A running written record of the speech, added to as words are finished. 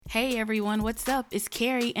Hey everyone, what's up? It's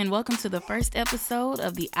Carrie, and welcome to the first episode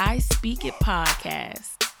of the I Speak It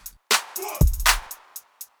podcast.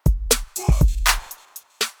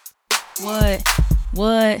 What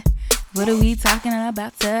are we talking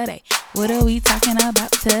about today?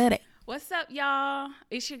 What's up, y'all?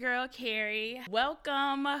 It's your girl, Carrie.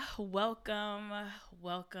 Welcome.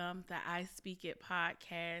 The I Speak It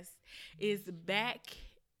podcast is back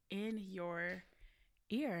in your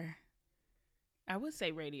ear. I would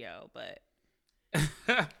say radio, but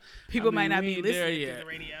people might not be listening to the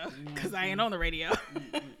radio because I ain't on the radio.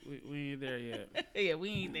 we ain't there yet. Yeah, we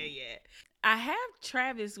ain't there yet. I have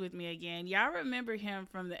Travis with me again. Y'all remember him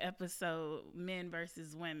from the episode Men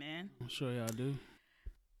versus Women. I'm sure y'all do.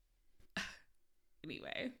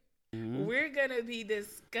 Anyway, we're going to be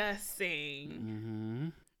discussing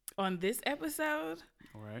on this episode,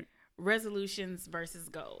 all right, resolutions versus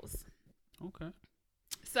goals. Okay.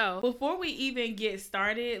 So before we even get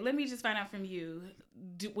started, let me just find out from you.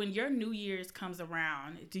 When your New Year's comes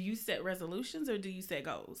around, do you set resolutions or do you set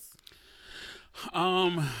goals?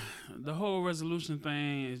 The whole resolution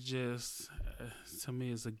thing is just, to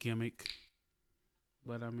me, it's a gimmick.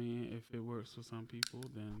 But I mean, if it works for some people,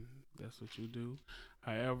 then that's what you do.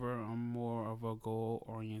 However, I'm more of a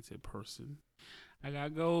goal-oriented person. I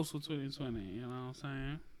got goals for 2020, you know what I'm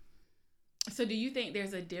saying? So do you think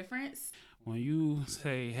there's a difference? When you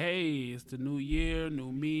say, hey, it's the new year,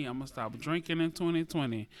 new me, I'm going to stop drinking in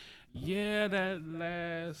 2020. Yeah, that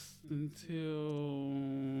lasts until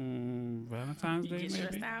Valentine's Day, You get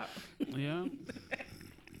stressed maybe. out? Yeah.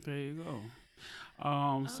 There you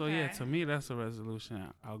go. So yeah, to me, that's a resolution.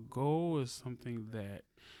 A goal is something that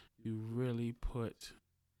you really put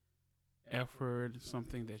effort,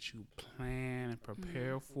 something that you plan and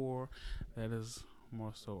prepare for. That is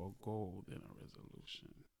more so a goal than a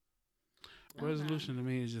resolution. Resolution to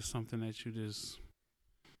me is just something that you just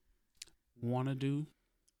want to do,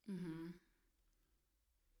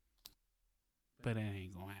 but it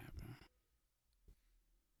ain't gonna happen.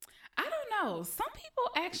 I don't know. Some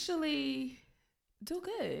people actually do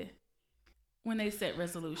good when they set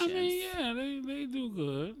resolutions. I mean, yeah, they do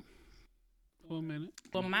good for a minute.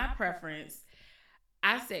 Well, my preference,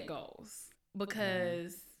 I set goals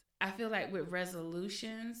because I feel like with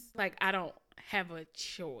resolutions, like I don't have a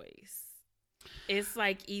choice. It's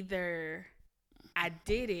like either I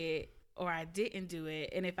did it or I didn't do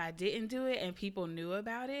it. And if I didn't do it and people knew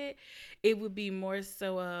about it, it would be more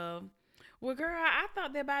so of, well, girl, I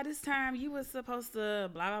thought that by this time you was supposed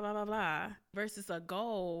to blah, blah, blah, blah, blah. Versus a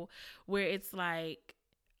goal where it's like,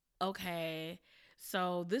 okay,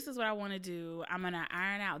 so this is what I want to do. I'm going to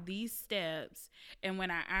iron out these steps. And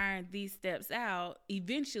when I iron these steps out,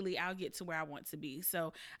 eventually I'll get to where I want to be.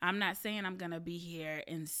 So I'm not saying I'm going to be here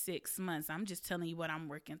in 6 months. I'm just telling you what I'm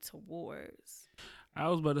working towards. I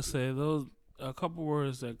was about to say a couple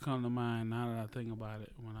words that come to mind now that I think about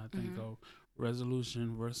it. When I think of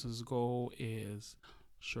resolution versus goal is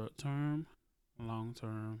short term, long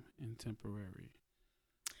term, and temporary.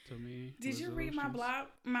 To me, did you read my blog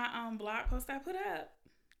post I put up?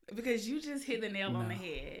 Because you just hit the nail on the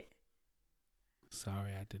head.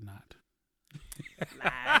 Sorry, I did not.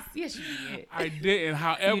 Lies. Yes, you did. I didn't.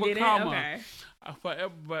 However, you didn't? Okay.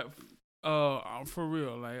 For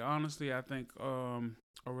real, like honestly, I think a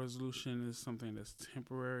resolution is something that's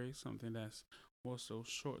temporary, something that's more so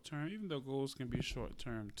short term. Even though goals can be short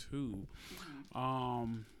term too,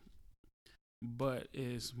 but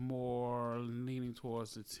it's more leaning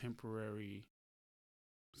towards the temporary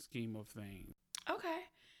scheme of things. Okay,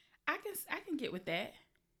 I can get with that.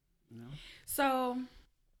 You know? So,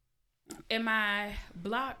 in my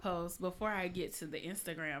blog post, before I get to the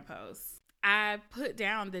Instagram post, I put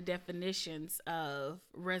down the definitions of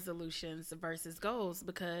resolutions versus goals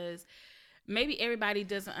because maybe everybody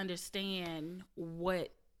doesn't understand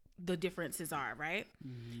what the differences are, right?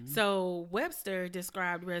 So Webster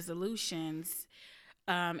described resolutions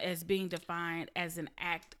as being defined as an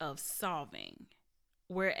act of solving,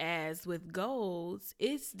 whereas with goals,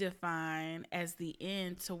 it's defined as the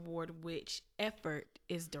end toward which effort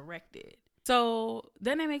is directed. So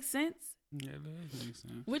doesn't that make sense? Yeah, that does make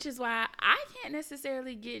sense. Which is why I can't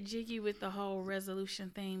necessarily get jiggy with the whole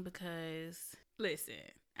resolution thing because, listen,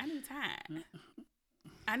 I need time.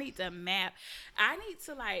 I need to map. I need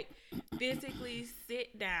to physically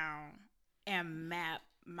sit down and map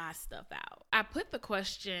my stuff out. I put the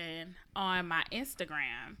question on my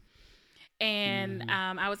Instagram and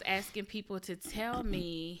I was asking people to tell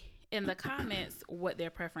me in the comments what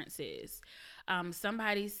their preference is.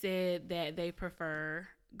 Somebody said that they prefer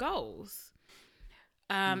goals.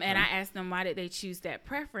 And I asked them why did they choose that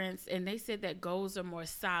preference, and they said that goals are more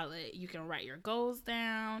solid. You can write your goals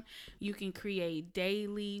down. You can create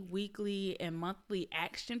daily, weekly, and monthly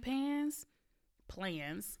action plans,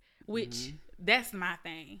 which that's my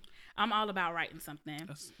thing. I'm all about writing something.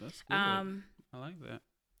 That's good. I like that.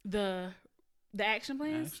 The action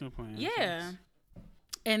plans? Action plans. Yeah. Yes.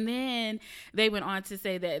 And then they went on to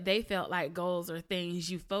say that they felt like goals are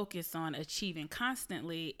things you focus on achieving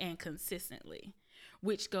constantly and consistently,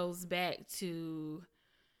 which goes back to,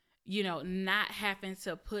 not having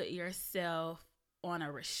to put yourself on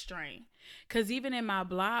a restraint. Because even in my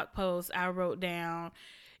blog post, I wrote down,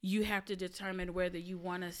 you have to determine whether you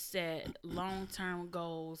want to set long-term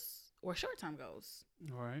goals or short-term goals.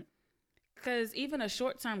 All right. Because even a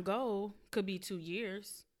short-term goal could be 2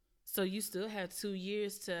 years. So you still have 2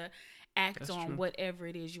 years to act on whatever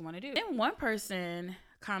it is you want to do. Then one person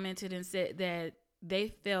commented and said that they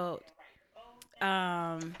felt,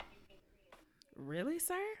 really,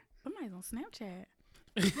 sir? Somebody's on Snapchat.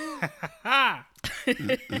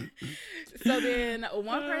 So then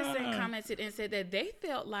one person commented and said that they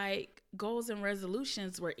felt like goals and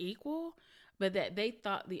resolutions were equal, but that they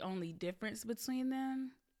thought the only difference between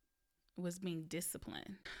them was being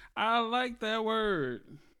disciplined. I like that word.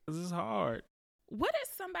 This is hard. What if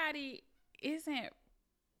somebody isn't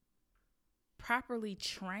properly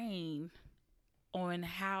trained on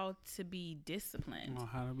how to be disciplined? On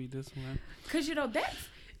how to be disciplined? Because, that's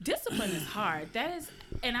discipline is hard. That is,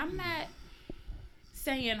 and I'm not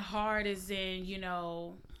saying hard as in,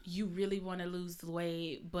 you really want to lose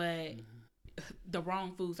weight, but the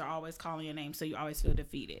wrong foods are always calling your name, so you always feel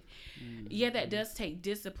defeated. Yeah, that does take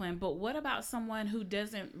discipline. But what about someone who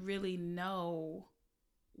doesn't really know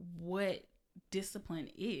what discipline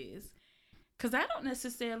is? Because I don't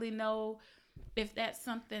necessarily know if that's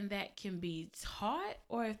something that can be taught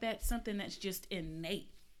or if that's something that's just innate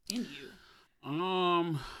in you.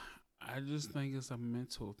 I just think it's a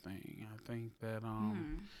mental thing. I think that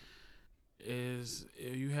is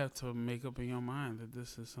you have to make up in your mind that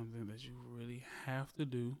this is something that you really have to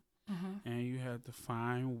do, and you have to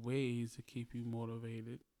find ways to keep you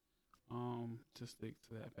motivated to stick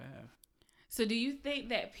to that path. So do you think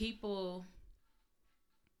that people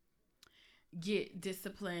get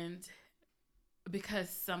disciplined because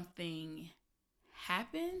something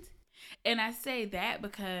happened? And I say that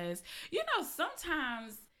because,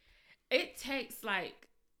 sometimes it takes like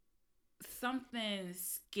something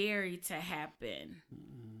scary to happen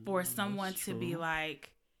for someone to be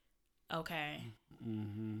like, okay,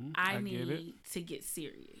 I need to get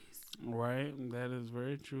serious. Right. That is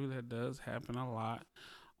very true. That does happen a lot.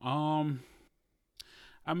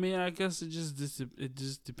 I mean, I guess it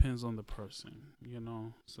just depends on the person,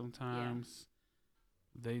 Sometimes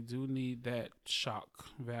they do need that shock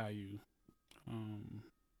value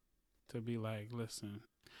to be like, listen,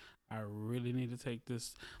 I really need to take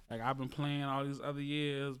this. Like, I've been playing all these other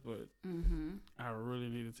years, but I really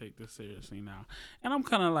need to take this seriously now. And I'm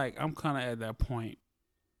kind of at that point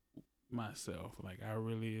myself. Like,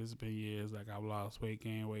 it's been years. Like, I've lost weight,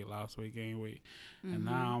 gained weight, lost weight, gained weight. And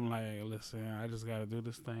now I'm like, listen, I just got to do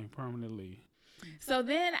this thing permanently. So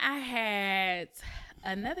then I had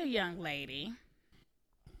another young lady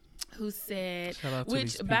who said, shout out to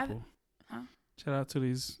these people. Shout out to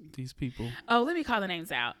these people. Oh, let me call the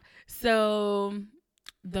names out. So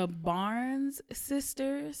the Barnes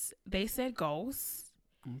sisters, they said goals.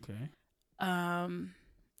 Okay. I'm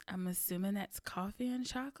assuming that's coffee and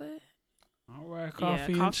chocolate. All right,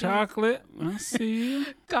 coffee and chocolate. I see you.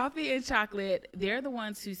 Coffee and chocolate. They're the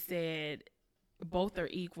ones who said both are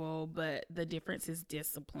equal, but the difference is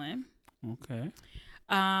discipline. Okay.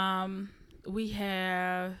 We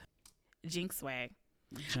have Jinx Swag.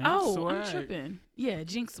 Swag. I'm tripping. Yeah,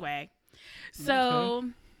 Jinx Swag. So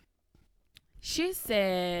she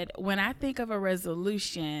said, when I think of a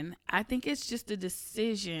resolution, I think it's just a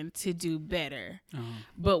decision to do better.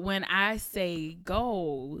 But when I say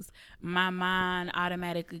goals, my mind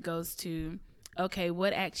automatically goes to, okay,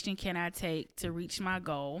 what action can I take to reach my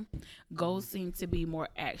goal? Goals seem to be more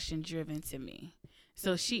action driven to me.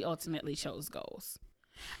 So she ultimately chose goals.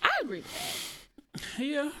 I agree with that.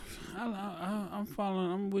 Yeah, I'm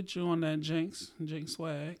following. I'm with you on that, Jinx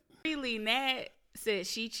Swag. Really, Nat said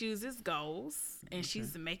she chooses goals and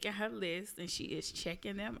she's making her list and she is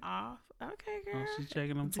checking them off. Okay, girl. Oh, she's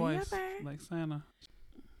checking them twice, like Santa.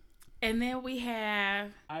 And then we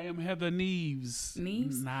have I am Heather Knives.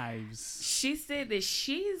 Knives. She said that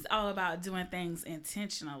she's all about doing things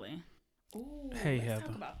intentionally. Ooh, hey, let's Heather.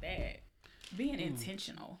 talk about that. Being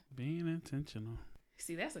intentional. Being intentional.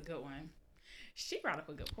 See, that's a good one. She brought up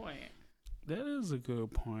a good point. That is a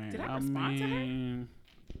good point. Did I respond to her?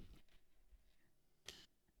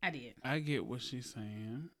 I did. I get what she's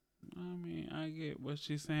saying. I get what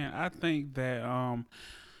she's saying. I think that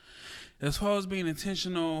as far as being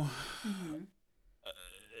intentional,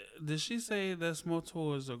 did she say that's more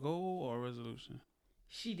towards a goal or a resolution?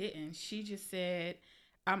 She didn't. She just said,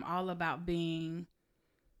 I'm all about being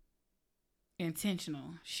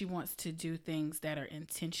intentional. She wants to do things that are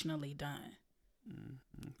intentionally done.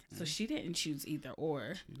 Okay. So she didn't choose either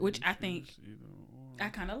or, which I think I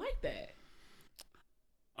kind of like that.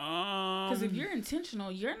 Because if you're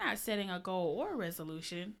intentional, you're not setting a goal or a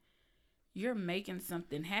resolution. You're making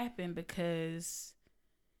something happen because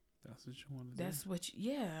that's what you want to do. That's what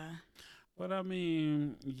yeah. But I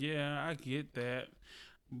mean, yeah, I get that.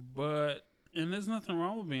 But, and there's nothing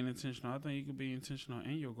wrong with being intentional. I think you can be intentional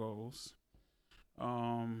in your goals.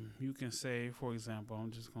 You can say, for example,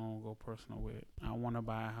 I'm just going to go personal with it. I want to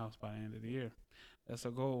buy a house by the end of the year. That's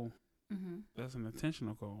a goal. Mm-hmm. That's an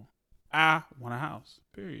intentional goal. I want a house,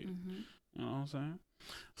 period. Mm-hmm. You know what I'm saying?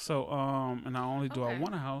 So, and not only do I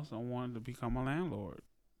want a house, I wanted to become a landlord.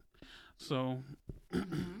 So,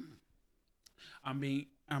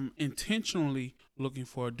 I'm intentionally looking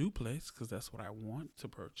for a duplex because that's what I want to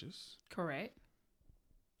purchase. Correct.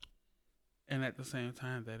 And at the same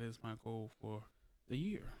time, that is my goal for the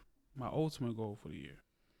year, my ultimate goal for the year.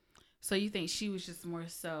 So you think she was just more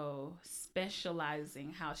so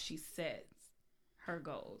specializing how she sets her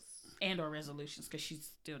goals and or resolutions, because she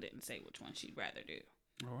still didn't say which one she'd rather do.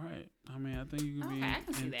 All right. I mean, I think you can be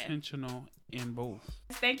intentional in both.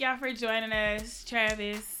 Thank y'all for joining us,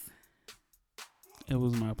 Travis. It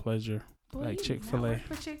was my pleasure. Boy, like Chick-fil-A.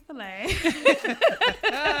 For Chick-fil-A.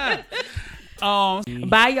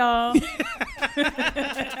 Bye, y'all.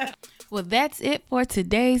 Well, that's it for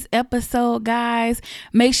today's episode, guys.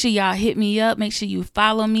 Make sure y'all hit me up. Make sure you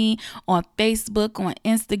follow me on Facebook, on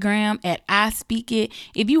Instagram at iSpeakIt.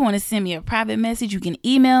 If you want to send me a private message, you can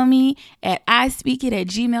email me at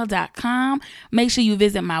ispeakit@gmail.com. Make sure you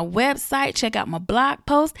visit my website. Check out my blog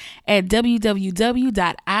post at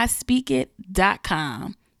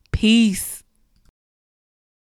www.ispeakit.com. Peace.